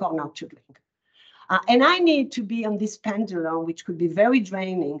 to drink or not to drink. And I need to be on this pendulum, which could be very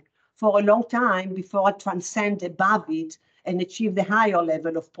draining for a long time before I transcend above it and achieve the higher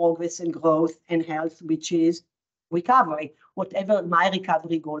level of progress and growth and health, which is recovery, whatever my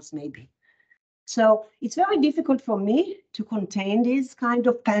recovery goals may be. So it's very difficult for me to contain this kind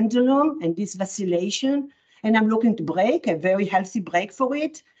of pendulum and this vacillation. And I'm looking to break, a very healthy break for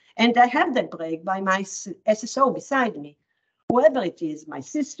it. And I have that break by my SSO beside me. Whoever it is, my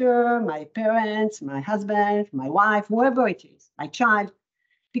sister, my parents, my husband, my wife, whoever it is, my child,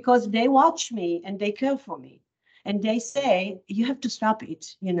 because they watch me and they care for me. And they say, you have to stop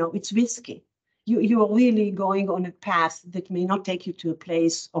it. You know, it's risky. You are really going on a path that may not take you to a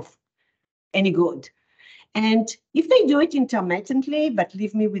place of any good. And if they do it intermittently, but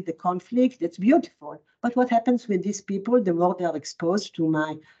leave me with the conflict, that's beautiful. But what happens with these people, the more they're exposed to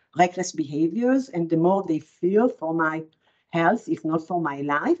my reckless behaviors and the more they fear for my health, if not for my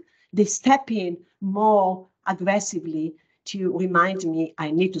life, they step in more aggressively to remind me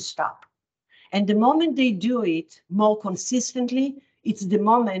I need to stop. And the moment they do it more consistently, it's the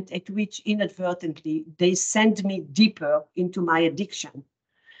moment at which inadvertently they send me deeper into my addiction.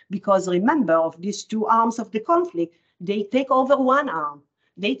 Because remember, of these two arms of the conflict, they take over one arm.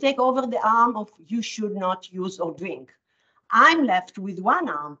 They take over the arm of you should not use or drink. I'm left with one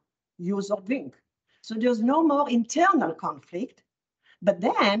arm, use or drink. So there's no more internal conflict. But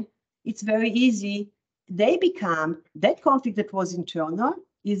then it's very easy. They become, that conflict that was internal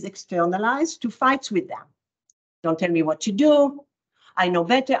is externalized to fights with them. Don't tell me what to do. I know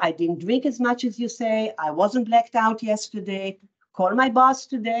better. I didn't drink as much as you say. I wasn't blacked out yesterday. Call my boss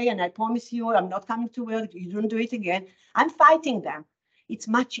today and I promise you I'm not coming to work. You don't do it again. I'm fighting them. It's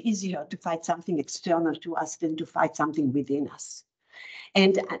much easier to fight something external to us than to fight something within us.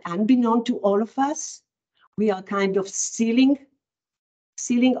 And unbeknown to all of us, we are kind of sealing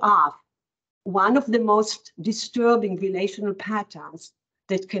off one of the most disturbing relational patterns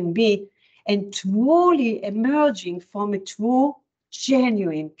that can be, and truly emerging from a true,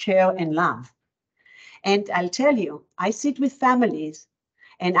 genuine care and love. And I'll tell you, I sit with families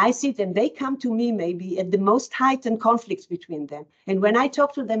and they come to me maybe at the most heightened conflicts between them. And when I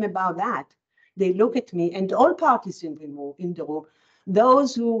talk to them about that, they look at me and all parties in the room,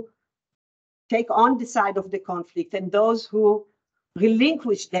 those who take on the side of the conflict and those who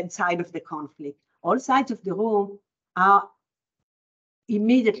relinquish that side of the conflict, all sides of the room are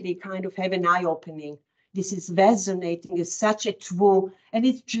immediately kind of have an eye opening. This is resonating as such a true, and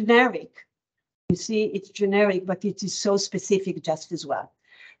it's generic. You see, it's generic, but it is so specific just as well.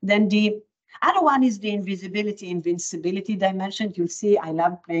 Then the other one is the invisibility, invincibility dimension. You'll see, I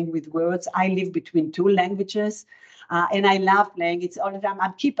love playing with words. I live between two languages, and I love playing. It's all the time.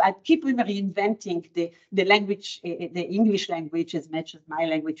 I keep reinventing the language, the English language as much as my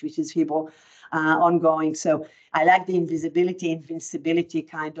language, which is Hebrew, ongoing. So I like the invisibility, invincibility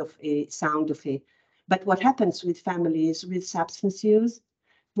kind of a sound of it. But what happens with families with substance use,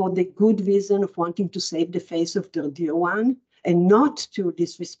 for the good reason of wanting to save the face of their dear one and not to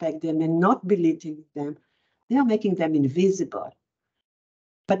disrespect them and not belittling them, they are making them invisible.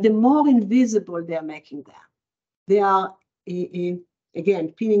 But the more invisible they're making them, they are, again,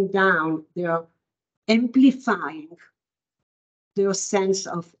 pinning down, they are amplifying their sense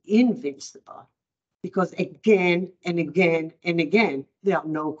of invincible. Because again and again and again, there are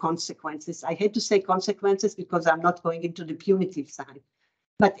no consequences. I hate to say consequences because I'm not going into the punitive side.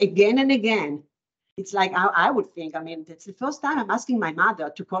 But again and again, it's like I would think, I mean, it's the first time I'm asking my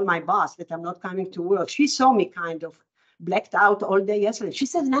mother to call my boss that I'm not coming to work. She saw me kind of blacked out all day yesterday. She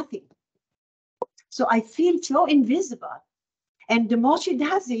said nothing. So I feel so invisible. And the more she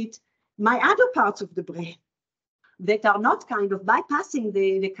does it, my other parts of the brain that are not kind of bypassing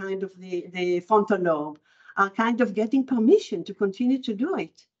the frontal lobe are kind of getting permission to continue to do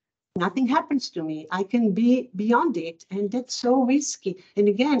it. Nothing happens to me. I can be beyond it. And that's so risky. And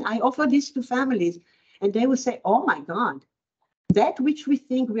again, I offer this to families and they will say, oh my God, that which we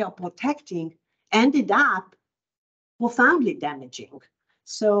think we are protecting ended up profoundly damaging.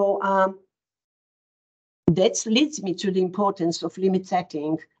 So that leads me to the importance of limit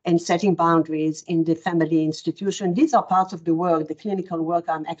setting and setting boundaries in the family institution. These are parts of the work, the clinical work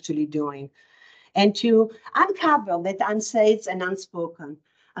I'm actually doing. And to uncover that unsaid and unspoken.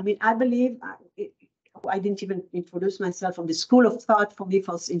 I mean, I believe, I didn't even introduce myself. From the school of thought for me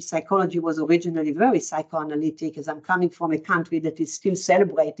in psychology was originally very psychoanalytic, as I'm coming from a country that is still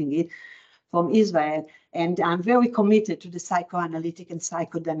celebrating it, from Israel. And I'm very committed to the psychoanalytic and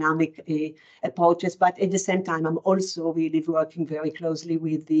psychodynamic approaches. But at the same time, I'm also really working very closely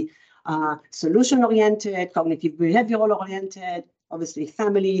with the solution-oriented, cognitive behavioral-oriented, obviously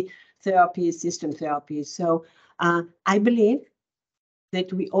family therapy, system therapy. So I believe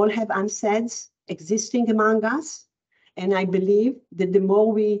that we all have unsaids existing among us. And I believe that the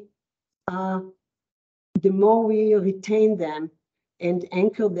more we retain them and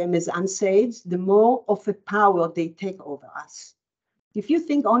anchor them as unsaids, the more of a power they take over us. If you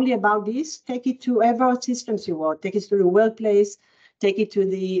think only about this, take it to whatever systems you want. Take it to the workplace, take it to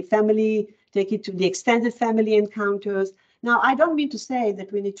the family, take it to the extended family encounters. Now, I don't mean to say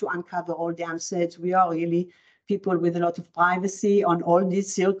that we need to uncover all the unsaids. We are really people with a lot of privacy on all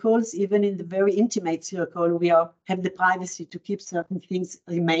these circles. Even in the very intimate circle, we have the privacy to keep certain things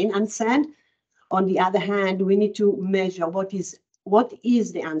remain unsaid. On the other hand, we need to measure what is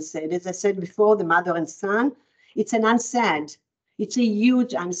the unsaid. As I said before, the mother and son, it's an unsaid. It's a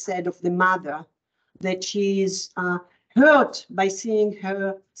huge unsaid of the mother that she's hurt by seeing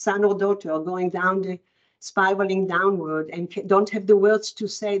her son or daughter going down spiraling downward and don't have the words to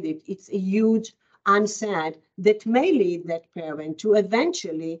say that. It's a huge unsaid that may lead that parent to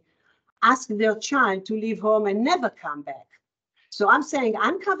eventually ask their child to leave home and never come back. So I'm saying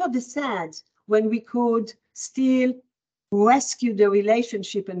uncover the sads when we could still rescue the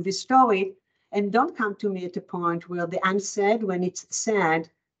relationship and restore it, and don't come to me at a point where the unsaid, when it's sad,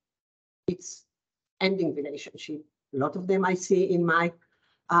 it's ending relationship. A lot of them I see in my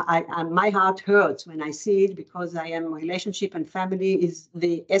heart hurts when I see it, because I am relationship and family is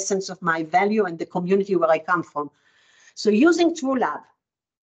the essence of my value and the community where I come from. So using true love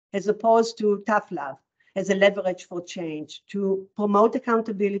as opposed to tough love as a leverage for change, to promote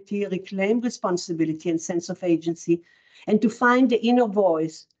accountability, reclaim responsibility and sense of agency, and to find the inner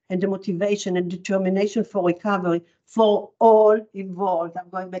voice and the motivation and determination for recovery for all involved. I'm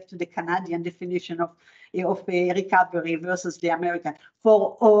going back to the Canadian definition of recovery versus the American,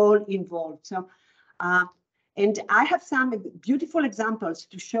 for all involved. So, and I have some beautiful examples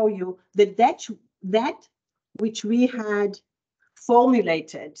to show you that which we had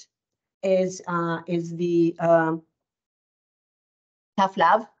formulated as the tough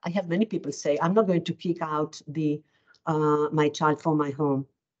love. I have many people say, I'm not going to kick out my child from my home.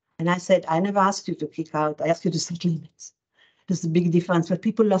 And I said, I never asked you to kick out. I asked you to set limits. There's a big difference, but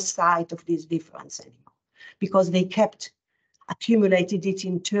people lost sight of this difference anymore because they kept accumulated it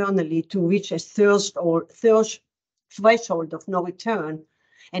internally to reach a threshold of no return.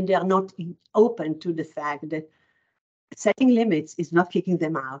 And they are not open to the fact that setting limits is not kicking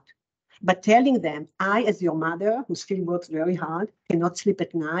them out, but telling them, I, as your mother, who still works very hard, cannot sleep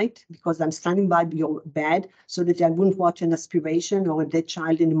at night because I'm standing by your bed so that I wouldn't watch an aspiration or a dead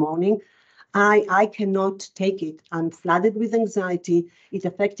child in the morning. I cannot take it. I'm flooded with anxiety. It's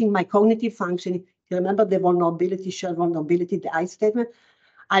affecting my cognitive function. Remember the vulnerability, shared vulnerability, the I statement.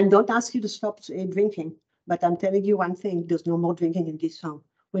 I don't ask you to stop drinking, but I'm telling you one thing, there's no more drinking in this home.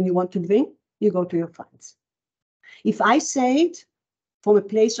 When you want to drink, you go to your friends. If I say it from a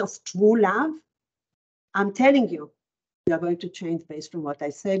place of true love, I'm telling you, we are going to change based on what I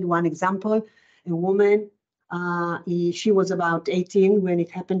said. One example, a woman, she was about 18 when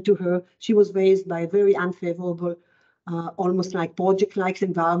it happened to her. She was raised by a very unfavorable almost like project-like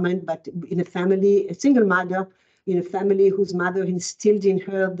environment, but in a family, a single mother, in a family whose mother instilled in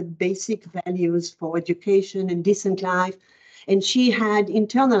her the basic values for education and decent life. And she had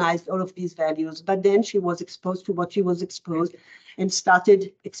internalized all of these values, but then she was exposed to what she was exposed and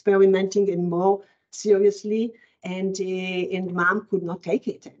started experimenting and more seriously. And mom could not take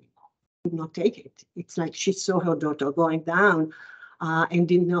it anymore, could not take it. It's like she saw her daughter going down and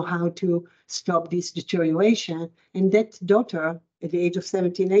didn't know how to stop this deterioration. And that daughter, at the age of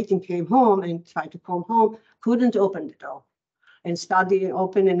 17, 18, came home and tried to come home, couldn't open the door. And started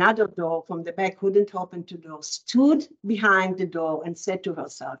open another door from the back, couldn't open the door, stood behind the door and said to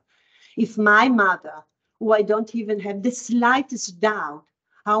herself, if my mother, who I don't even have the slightest doubt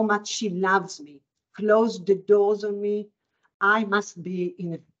how much she loves me, closed the doors on me, I must be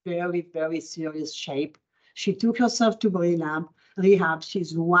in a very, very serious shape. She took herself to rehab.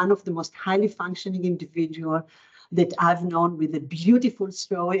 She's one of the most highly functioning individuals that I've known, with a beautiful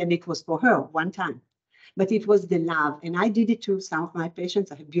story, and it was for her one time. But it was the love. And I did it to some of my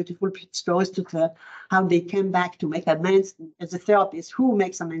patients. I have beautiful stories to tell how they came back to make amends. As a therapist, who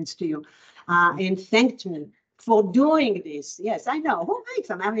makes amends to you? And thanked me for doing this. Yes, I know. Who makes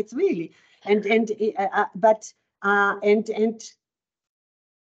amends, really? And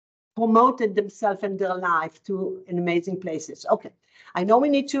promoted themselves and their life to amazing places. Okay, I know we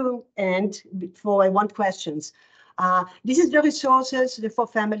need to end before I want questions. This is the resources for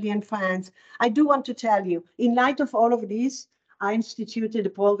family and friends. I do want to tell you, in light of all of this, I instituted a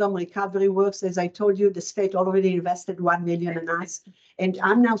program, Recovery Works. As I told you, the state already invested $1 million in us. And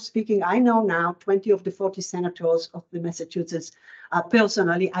I'm now speaking, I know now 20 of the 40 senators of the Massachusetts.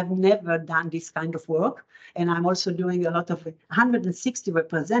 Personally, I've never done this kind of work. And I'm also doing a lot of 160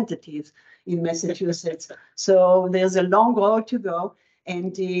 representatives in Massachusetts. So there's a long road to go.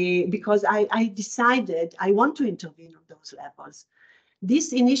 And because I decided I want to intervene on those levels.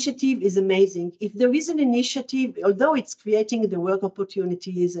 This initiative is amazing. If there is an initiative, although it's creating the work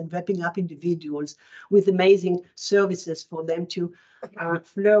opportunities and wrapping up individuals with amazing services for them to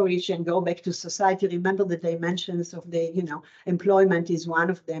flourish and go back to society. Remember the dimensions of the, employment is one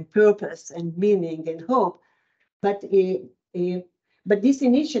of them, purpose and meaning and hope. But this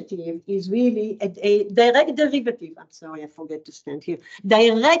initiative is really a direct derivative. I'm sorry, I forget to stand here.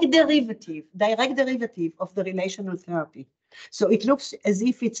 Direct derivative of the relational therapy. So it looks as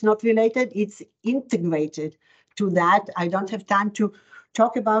if it's not related, it's integrated to that. I don't have time to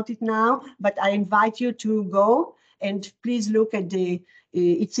talk about it now, but I invite you to go and please look at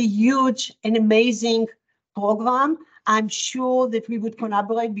it's a huge and amazing program. I'm sure that we would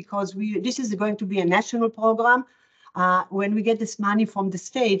collaborate because this is going to be a national program. When we get this money from the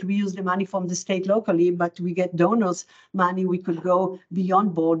state, we use the money from the state locally, but we get donors money. We could go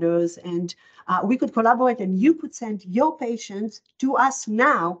beyond borders and we could collaborate, and you could send your patients to us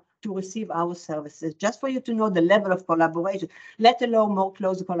now to receive our services, just for you to know the level of collaboration, let alone more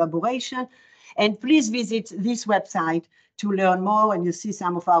close collaboration. And please visit this website to learn more, and you see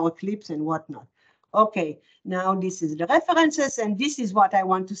some of our clips and whatnot. Okay, now this is the references, and this is what I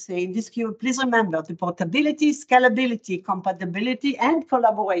want to say in this queue. Please remember the portability, scalability, compatibility, and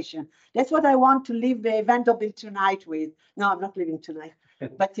collaboration. That's what I want to leave Vanderbilt tonight with. No, I'm not leaving tonight,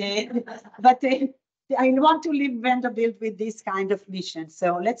 but I want to leave Vanderbilt with this kind of mission.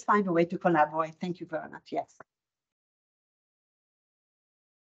 So let's find a way to collaborate. Thank you very much. Yes.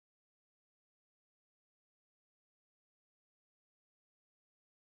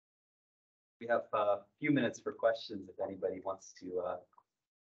 We have a few minutes for questions if anybody wants to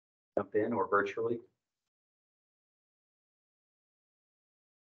jump in or virtually.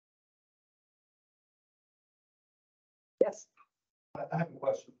 Yes. I have a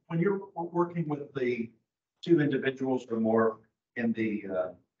question. When you're working with the two individuals or more in the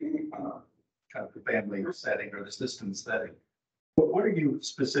kind of the family setting or the system setting, what are you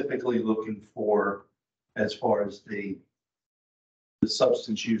specifically looking for as far as the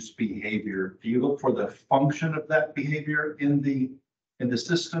substance use behavior? Do you look for the function of that behavior in the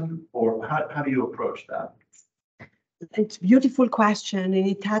system, or how do you approach that? It's a beautiful question, and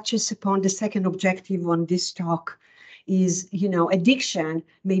it touches upon the second objective on this talk. Is, addiction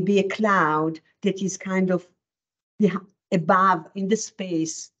may be a cloud that is kind of above in the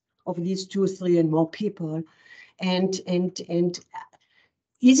space of these 2, 3, and more people, and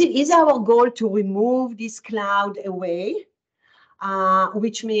is our goal to remove this cloud away?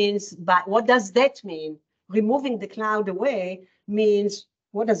 Which means, but what does that mean? Removing the cloud away means,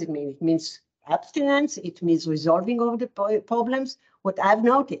 what does it mean? It means abstinence. It means resolving all the problems. What I've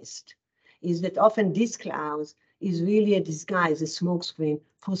noticed is that often these clouds is really a disguise, a smokescreen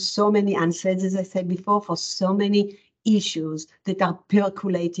for so many unsaids, as I said before, for so many issues that are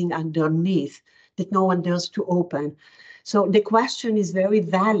percolating underneath that no one dares to open. So the question is very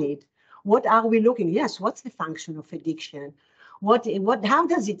valid. What are we looking? Yes, what's the function of addiction? How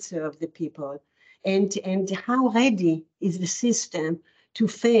does it serve the people? And how ready is the system to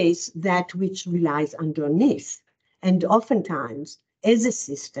face that which relies underneath? And oftentimes, as a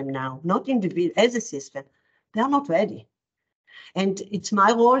system now, not individual, as a system, they're not ready. And it's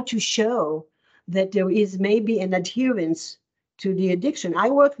my role to show that there is maybe an adherence to the addiction. I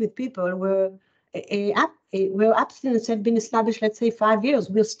work with people where abstinence had been established, let's say 5 years.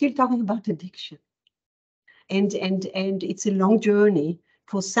 We're still talking about addiction. And it's a long journey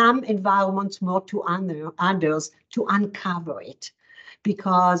for some environments, more to others to uncover it,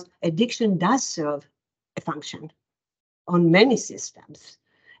 because addiction does serve a function on many systems,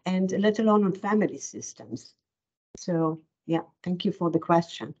 and let alone on family systems. So yeah, thank you for the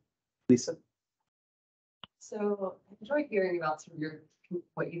question. Lisa? So I enjoy hearing about sort of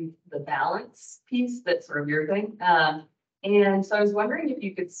the balance piece that's sort of your thing. And so I was wondering if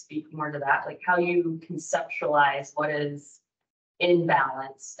you could speak more to that, like how you conceptualize what is in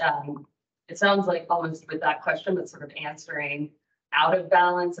balance. It sounds like almost with that question, that's sort of answering out of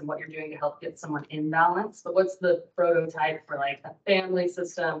balance and what you're doing to help get someone in balance. But what's the prototype for like a family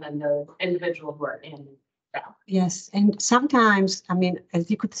system and the individual who are in balance? Yes, and sometimes, I mean, as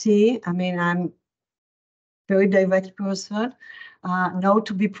you could see, I mean, I'm very direct person, know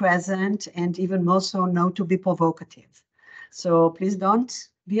to be present, and even more so know to be provocative. So please don't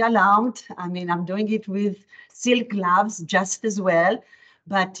be alarmed. I mean, I'm doing it with silk gloves just as well,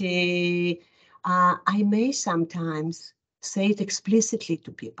 but I may sometimes say it explicitly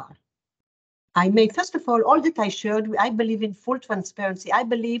to people. I may, first of all that I shared, I believe in full transparency. I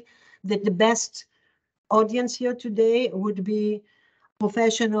believe that the best audience here today would be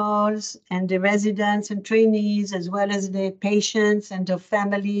professionals and the residents and trainees, as well as the patients and their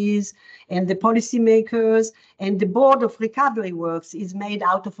families and the policymakers. And the board of Recovery Works is made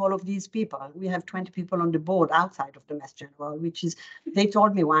out of all of these people. We have 20 people on the board outside of the Mass General, which is, they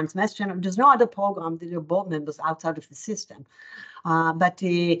told me once, Mass General, there's no other program that are board members outside of the system. But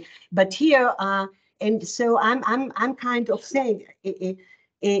here, and so I'm kind of saying,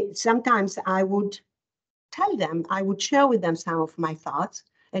 sometimes I would tell them, I would share with them some of my thoughts,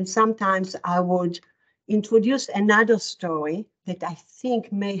 and sometimes I would introduce another story that I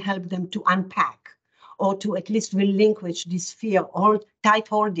think may help them to unpack or to at least relinquish this fear or tight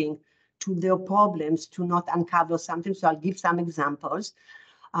holding to their problems, to not uncover something. So I'll give some examples.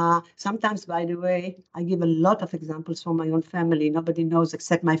 Sometimes, by the way, I give a lot of examples from my own family. Nobody knows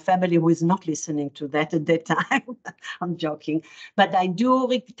except my family, who is not listening to that at that time. I'm joking, but I do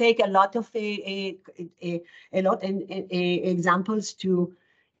take a lot of examples to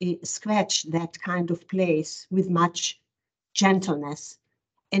scratch that kind of place with much gentleness.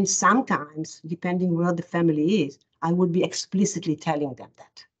 And sometimes, depending where the family is, I would be explicitly telling them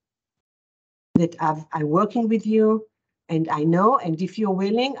that I'm working with you. And I know, and if you're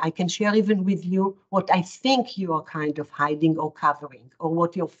willing, I can share even with you what I think you are kind of hiding or covering, or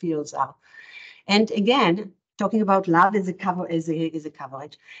what your fears are. And again, talking about love as a coverage,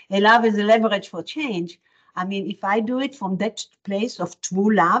 and love as a leverage for change. I mean, if I do it from that place of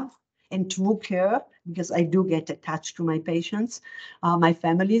true love and true care, because I do get attached to my patients, my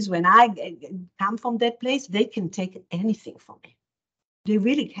families, when I come from that place, they can take anything from me. They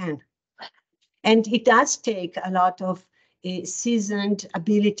really can. And it does take a lot of seasoned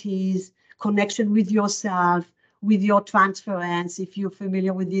abilities, connection with yourself, with your transference, if you're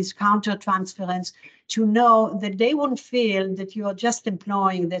familiar with this counter-transference, to know that they won't feel that you are just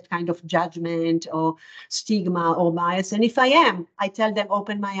employing that kind of judgment or stigma or bias. And if I am, I tell them,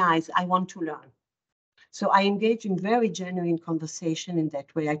 open my eyes, I want to learn. So I engage in very genuine conversation in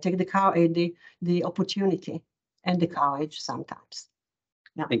that way. I take the opportunity and the courage sometimes.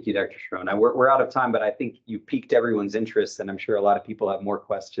 Yeah. Thank you, Dr. Sharon. We're out of time, but I think you piqued everyone's interest, and I'm sure a lot of people have more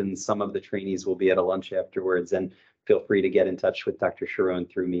questions. Some of the trainees will be at a lunch afterwards, and feel free to get in touch with Dr. Sharon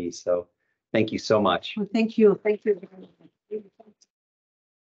through me. So thank you so much. Well, thank you. Thank you.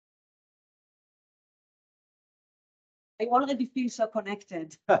 I already feel so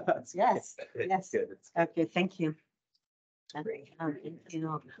connected. Yes. Yes. Good. Okay, thank you. You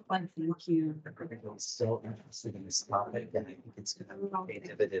know, well, thank you. I'm so interested in this topic, and I think it's going to pay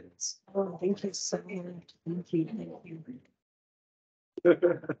dividends. Oh, thank you so much. Thank you. Thank you.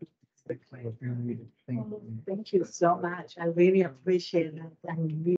 Thank you so much. I really appreciate that.